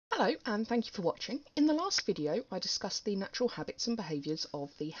Hello and thank you for watching. In the last video I discussed the natural habits and behaviours of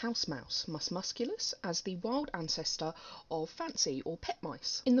the house mouse, Mus musculus, as the wild ancestor of fancy or pet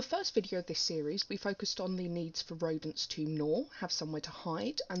mice. In the first video of this series we focused on the needs for rodents to gnaw, have somewhere to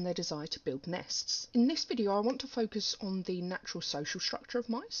hide and their desire to build nests. In this video I want to focus on the natural social structure of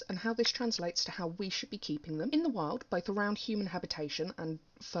mice and how this translates to how we should be keeping them. In the wild, both around human habitation and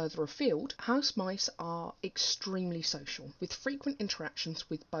further afield, house mice are extremely social, with frequent interactions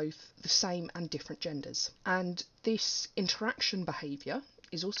with both the same and different genders. And this interaction behaviour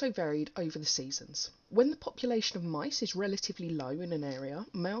is also varied over the seasons. When the population of mice is relatively low in an area,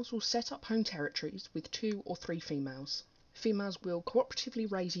 males will set up home territories with 2 or 3 females. Females will cooperatively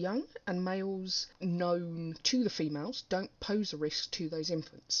raise young, and males known to the females don't pose a risk to those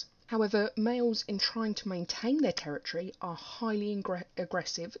infants. However, males in trying to maintain their territory are highly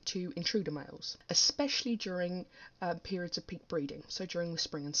aggressive to intruder males, especially during periods of peak breeding, so during the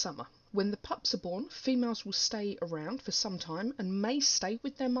spring and summer. When the pups are born, females will stay around for some time and may stay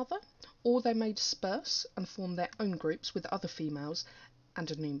with their mother, or they may disperse and form their own groups with other females and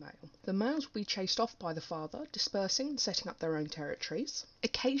a new male. The males will be chased off by the father, dispersing and setting up their own territories.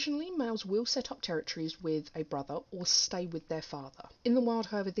 Occasionally, males will set up territories with a brother or stay with their father. In the wild,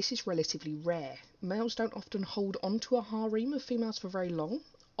 however, this is relatively rare. Males don't often hold on to a harem of females for very long,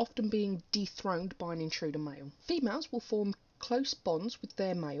 often being dethroned by an intruder male. Females will form close bonds with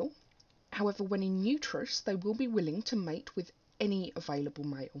their male. However, when in uterus, they will be willing to mate with any available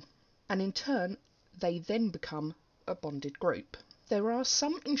male, and in turn, they then become a bonded group. There are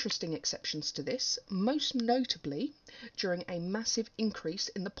some interesting exceptions to this, most notably during a massive increase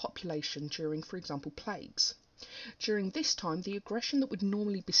in the population during, for example, plagues. During this time, the aggression that would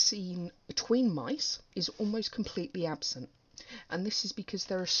normally be seen between mice is almost completely absent. And this is because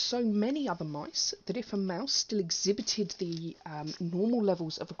there are so many other mice that if a mouse still exhibited the normal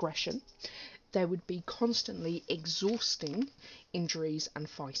levels of aggression, there would be constantly exhausting injuries and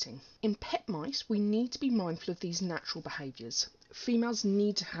fighting. In pet mice, we need to be mindful of these natural behaviours. Females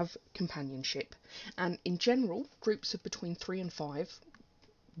need to have companionship, and in general, groups of between 3 and 5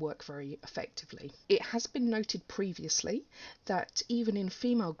 work very effectively. It has been noted previously that even in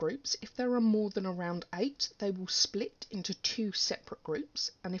female groups, if there are more than around 8, they will split into 2 separate groups,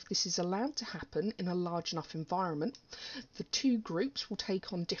 and if this is allowed to happen in a large enough environment, the 2 groups will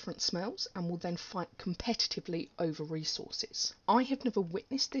take on different smells and will then fight competitively over resources. I have never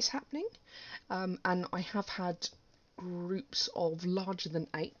witnessed this happening, and I have had groups of larger than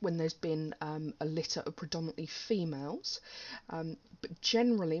 8 when there's been a litter of predominantly females, but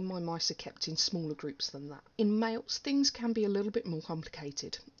generally my mice are kept in smaller groups than that. In males, things can be a little bit more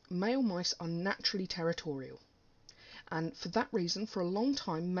complicated. Male mice are naturally territorial, and for that reason, for a long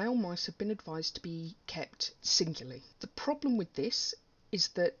time, male mice have been advised to be kept singularly. The problem with this is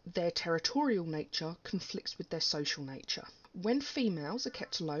that their territorial nature conflicts with their social nature. When females are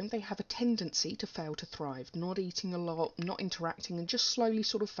kept alone, they have a tendency to fail to thrive, not eating a lot, not interacting, and just slowly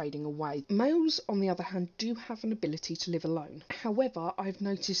sort of fading away. Males, on the other hand, do have an ability to live alone. However, I've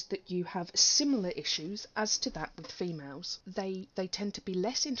noticed that you have similar issues as to that with females. They tend to be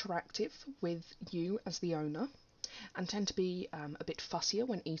less interactive with you as the owner, and tend to be a bit fussier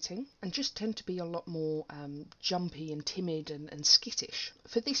when eating, and just tend to be a lot more jumpy and timid and skittish.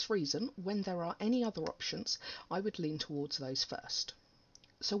 For this reason, when there are any other options, I would lean towards those first.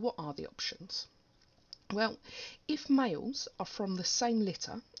 So what are the options? Well, if males are from the same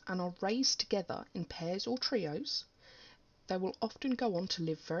litter and are raised together in pairs or trios, they will often go on to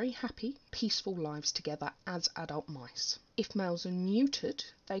live very happy, peaceful lives together as adult mice. If males are neutered,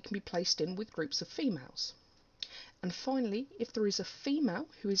 they can be placed in with groups of females. And finally, if there is a female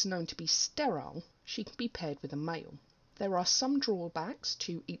who is known to be sterile, she can be paired with a male. There are some drawbacks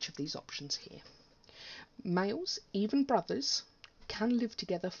to each of these options here. Males, even brothers, can live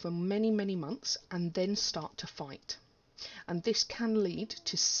together for many, many months and then start to fight. And this can lead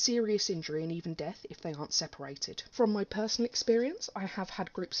to serious injury and even death if they aren't separated. From my personal experience, I have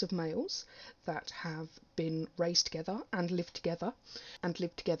had groups of males that have been raised together and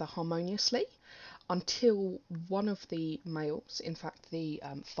lived together harmoniously, until one of the males, in fact the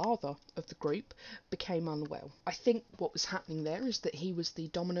father of the group, became unwell. I think what was happening there is that he was the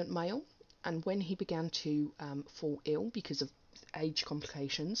dominant male, and when he began to fall ill because of age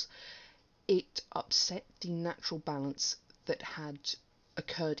complications, it upset the natural balance that had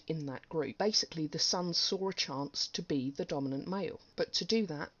occurred in that group. Basically, the sons saw a chance to be the dominant male, but to do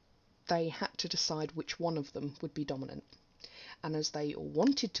that, they had to decide which one of them would be dominant. And as they all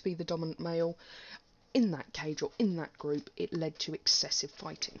wanted to be the dominant male, in that cage or in that group, it led to excessive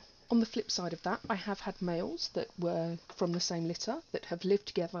fighting. On the flip side of that, I have had males that were from the same litter that have lived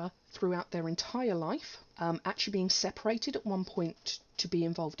together throughout their entire life, actually being separated at one point to be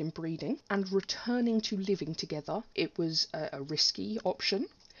involved in breeding and returning to living together. It was a risky option.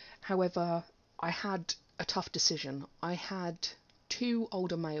 However, I had a tough decision. I had 2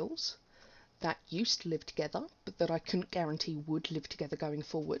 older males that used to live together, but that I couldn't guarantee would live together going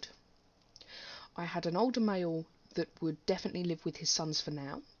forward. I had an older male that would definitely live with his sons for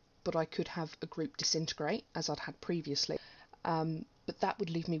now, but I could have a group disintegrate as I'd had previously. But that would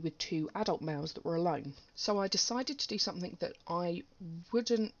leave me with 2 adult males that were alone. So I decided to do something that I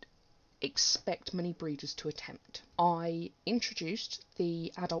wouldn't expect many breeders to attempt. I introduced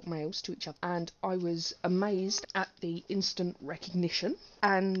the adult males to each other, and I was amazed at the instant recognition,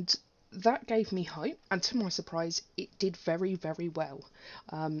 and that gave me hope, and to my surprise it did very, very well.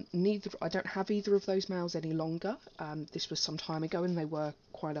 I don't have either of those males any longer. This was some time ago and they were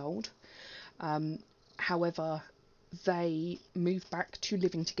quite old. However, they moved back to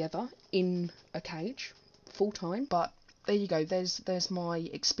living together in a cage full time. But there you go, there's my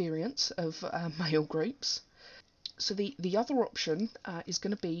experience of male groups. So the other option is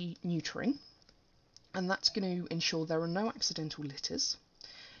going to be neutering, and that's going to ensure there are no accidental litters.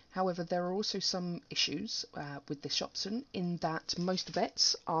 However, there are also some issues with this option in that most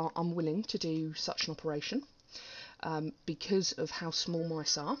vets are unwilling to do such an operation because of how small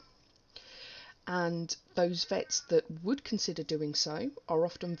mice are. And those vets that would consider doing so are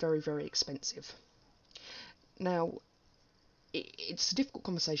often very, very expensive. Now, it's a difficult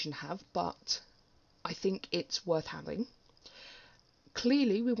conversation to have, but I think it's worth having.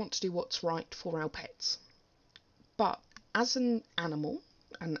 Clearly, we want to do what's right for our pets. But as an animal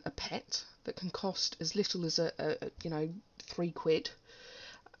and a pet that can cost as little as £3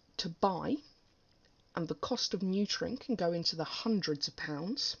 to buy, and the cost of neutering can go into the hundreds of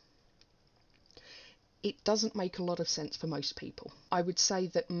pounds, it doesn't make a lot of sense for most people. I would say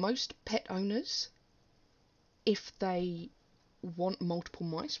that most pet owners, if they want multiple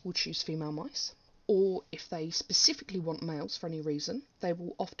mice, will choose female mice, or if they specifically want males for any reason, they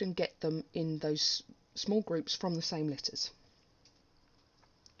will often get them in those small groups from the same litters.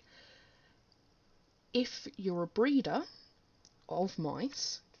 If you're a breeder of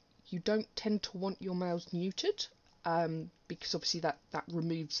mice, you don't tend to want your males neutered, because obviously that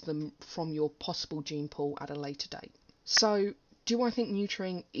removes them from your possible gene pool at a later date. So, do I think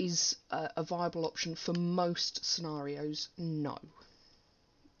neutering is a viable option for most scenarios? No.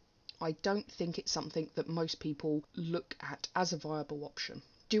 I don't think it's something that most people look at as a viable option.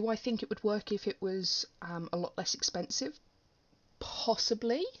 Do I think it would work if it was a lot less expensive?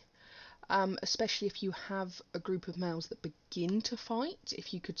 Possibly. Especially if you have a group of males that begin to fight,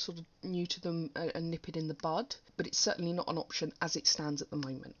 if you could sort of neuter them and nip it in the bud, but it's certainly not an option as it stands at the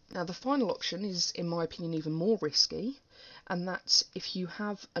moment. Now, the final option is, in my opinion, even more risky, and that's if you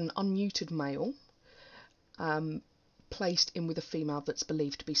have an unneutered male placed in with a female that's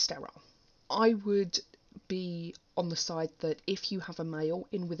believed to be sterile. I would be on the side that if you have a male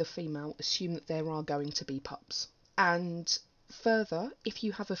in with a female, assume that there are going to be pups. And further, if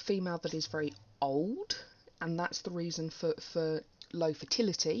you have a female that is very old, and that's the reason for low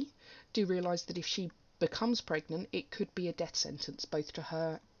fertility, do realise that if she becomes pregnant, it could be a death sentence both to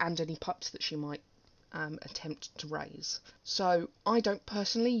her and any pups that she might attempt to raise. So I don't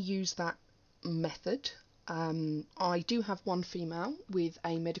personally use that method. I do have one female with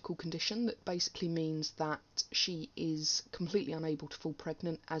a medical condition that basically means that she is completely unable to fall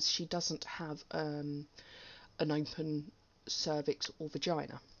pregnant, as she doesn't have an open cervix or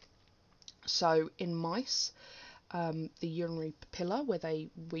vagina. So in mice, the urinary papilla, where they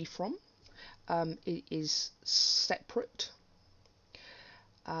wee from, is separate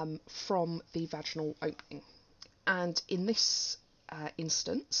from the vaginal opening, and in this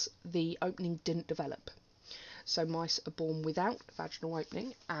instance the opening didn't develop. So mice are born without a vaginal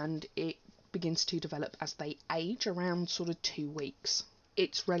opening, and it begins to develop as they age, around sort of 2 weeks.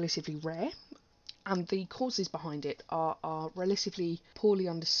 It's relatively rare, and the causes behind it are relatively poorly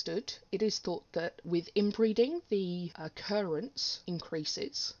understood. It is thought that with inbreeding the occurrence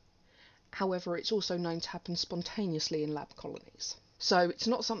increases. However, it's also known to happen spontaneously in lab colonies. So it's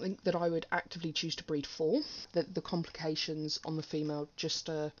not something that I would actively choose to breed for. The complications on the female just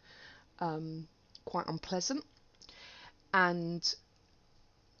are quite unpleasant, and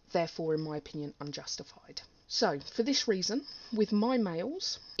therefore, in my opinion, unjustified. So, for this reason, with my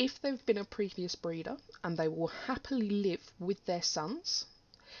males, if they've been a previous breeder and they will happily live with their sons,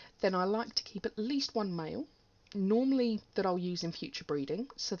 then I like to keep at least one male, normally that I'll use in future breeding,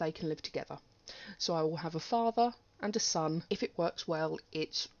 so they can live together. So I will have a father and a son. If it works well,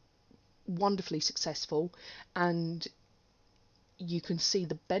 it's wonderfully successful, and you can see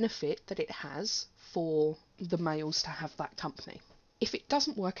the benefit that it has for the males to have that company. If it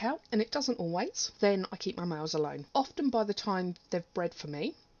doesn't work out, and it doesn't always, then I keep my males alone. Often by the time they've bred for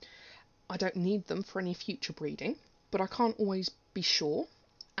me, I don't need them for any future breeding, but I can't always be sure,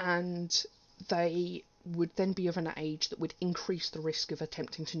 and they would then be of an age that would increase the risk of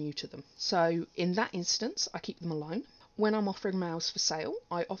attempting to neuter them. So in that instance, I keep them alone. When I'm offering males for sale,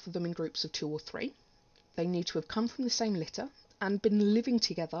 I offer them in groups of 2 or 3. They need to have come from the same litter and been living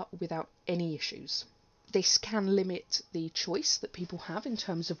together without any issues. This can limit the choice that people have in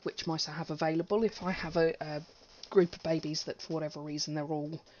terms of which mice I have available. If I have a group of babies that for whatever reason they're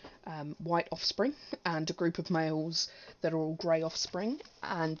all white offspring, and a group of males that are all grey offspring,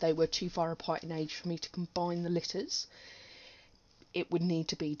 and they were too far apart in age for me to combine the litters, it would need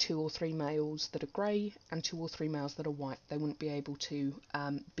to be 2 or 3 males that are grey and 2 or 3 males that are white. They wouldn't be able to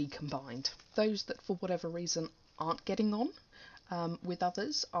be combined. Those that for whatever reason aren't getting on with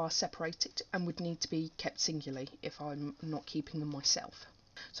others are separated and would need to be kept singularly if I'm not keeping them myself.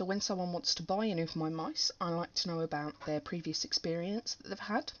 So when someone wants to buy any of my mice, I like to know about their previous experience that they've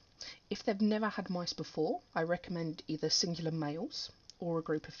had. If they've never had mice before, I recommend either singular males or a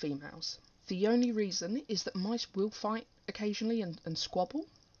group of females. The only reason is that mice will fight occasionally and squabble,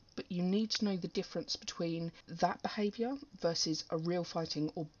 but you need to know the difference between that behaviour versus a real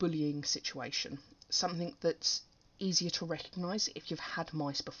fighting or bullying situation, something that's easier to recognise if you've had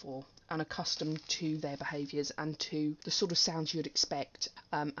mice before and accustomed to their behaviours and to the sort of sounds you'd expect.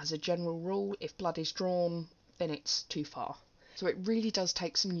 As a general rule, if blood is drawn, then it's too far. So it really does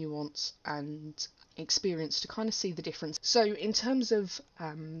take some nuance and experience to kind of see the difference. So in terms of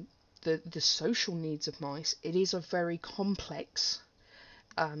the social needs of mice, it is a very complex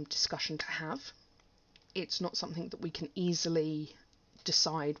discussion to have. It's not something that we can easily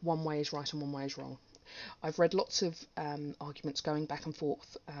decide one way is right and one way is wrong. I've read lots of arguments going back and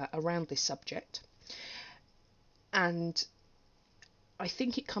forth around this subject, and I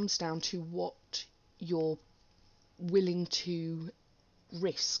think it comes down to what you're willing to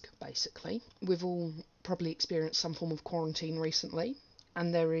risk, basically. We've all probably experienced some form of quarantine recently,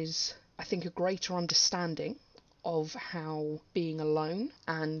 and there is, I think, a greater understanding of how being alone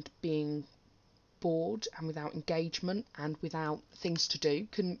and being bored and without engagement and without things to do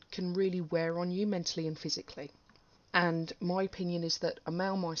can really wear on you mentally and physically. And my opinion is that a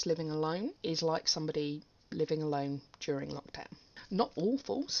male mice living alone is like somebody living alone during lockdown. Not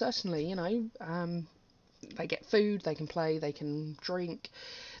awful, certainly, you know, they get food, they can play, they can drink,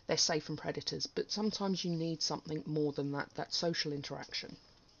 they're safe from predators, but sometimes you need something more than that social interaction.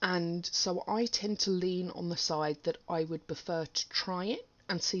 And so I tend to lean on the side that I would prefer to try it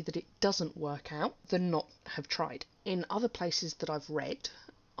and see that it doesn't work out than not have tried. In other places that I've read,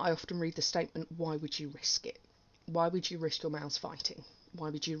 I often read the statement, why would you risk it? Why would you risk your males fighting? Why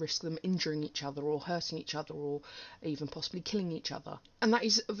would you risk them injuring each other or hurting each other or even possibly killing each other? And that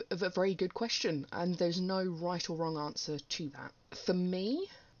is a very good question, and there's no right or wrong answer to that. For me,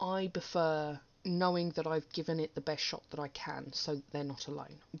 I prefer knowing that I've given it the best shot that I can so that they're not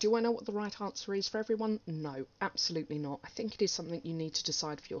alone. Do I know what the right answer is for everyone? No, absolutely not. I think it is something you need to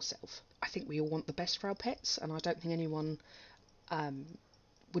decide for yourself. I think we all want the best for our pets, and I don't think anyone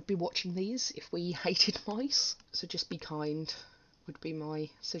would be watching these if we hated mice. So just be kind would be my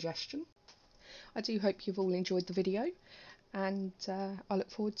suggestion. I do hope you've all enjoyed the video, and I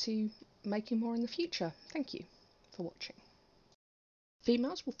look forward to making more in the future. Thank you for watching.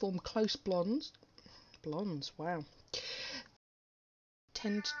 Females will form close blondes, wow,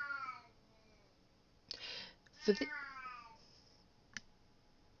 tend for the,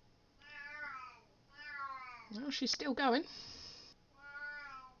 well, she's still going.